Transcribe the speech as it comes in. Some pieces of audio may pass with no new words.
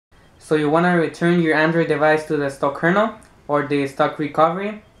So you want to return your Android device to the stock kernel or the stock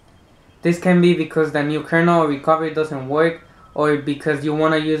recovery. This can be because the new kernel or recovery doesn't work, or because you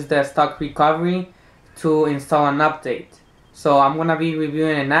want to use the stock recovery to install an update. So I'm going to be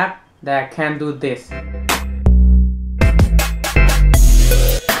reviewing an app that can do this.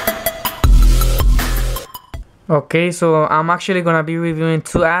 Okay, so I'm actually going to be reviewing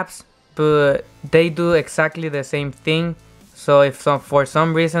two apps, but they do exactly the same thing. So if for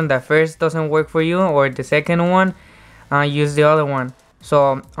some reason the first doesn't work for you, or the second one, use the other one.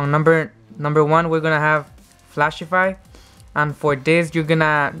 So on number one, we're gonna have Flashify, and for this you're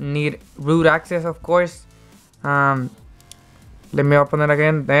gonna need root access, of course. Let me open it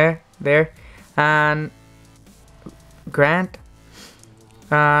again. There, and grant.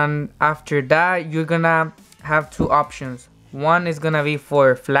 And after that, you're gonna have two options. One is gonna be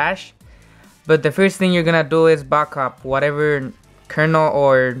for Flash, but the first thing you're gonna do is backup whatever kernel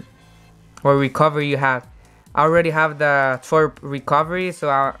or recovery you have. I already have the Torp recovery, so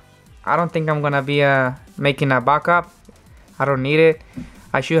I don't think I'm gonna be making a backup. I don't need it.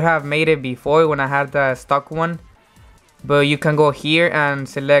 I should have made it before when I had the stock one, but you can go here and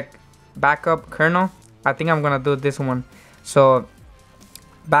select backup kernel. I think I'm gonna do this one. So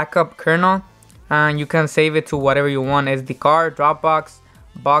backup kernel, and you can save it to whatever you want: SD card, Dropbox,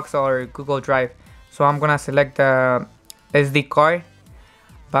 Box, or Google Drive. So I'm gonna select the SD card,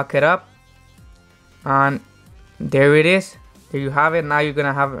 back it up, and there it is. There you have it. Now you're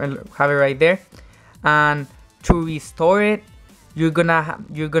gonna have it right there. And to restore it, you're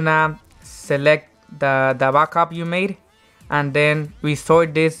gonna select the backup you made, and then restore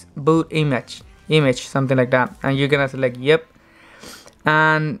this boot image, something like that, and you're gonna select yep.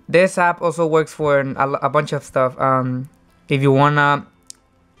 And this app also works for a bunch of stuff. If you wanna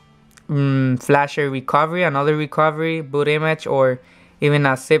flash a recovery, another recovery, boot image, or even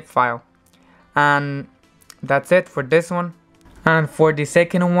a zip file. And that's it for this one. And for the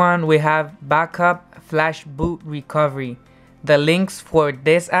second one, we have backup flash boot recovery. The links for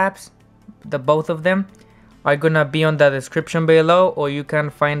these apps, both of them, are gonna be on the description below, or you can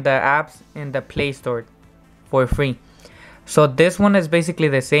find the apps in the Play Store for free. So this one is basically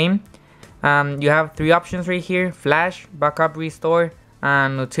the same. You have three options right here: Flash, Backup Restore,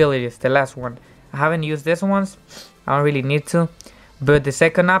 and Utilities, the last one. I haven't used this ones, I don't really need to, but the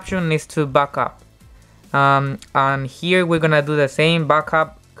second option is to backup. And here we're gonna do the same: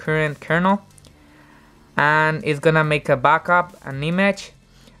 backup current kernel, and it's gonna make a backup, an image.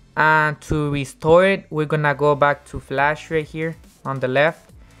 And to restore it, we're gonna go back to Flash right here on the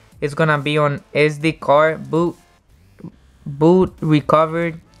left. It's gonna be on SD card boot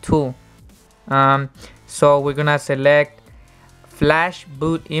recovered tool. So we're gonna select Flash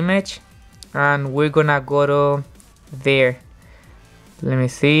boot image, and we're gonna go to there. Let me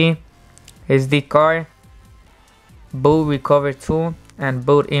see, SD card boot recover tool and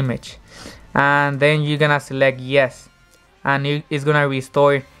boot image, and then you're gonna select yes, and it's gonna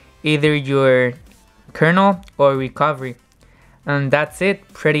restore either your kernel or recovery. And that's it.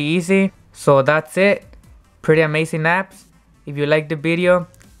 Pretty easy. So that's it. Pretty amazing apps. If you liked the video,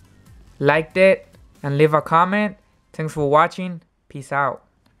 like it and leave a comment. Thanks for watching. Peace out.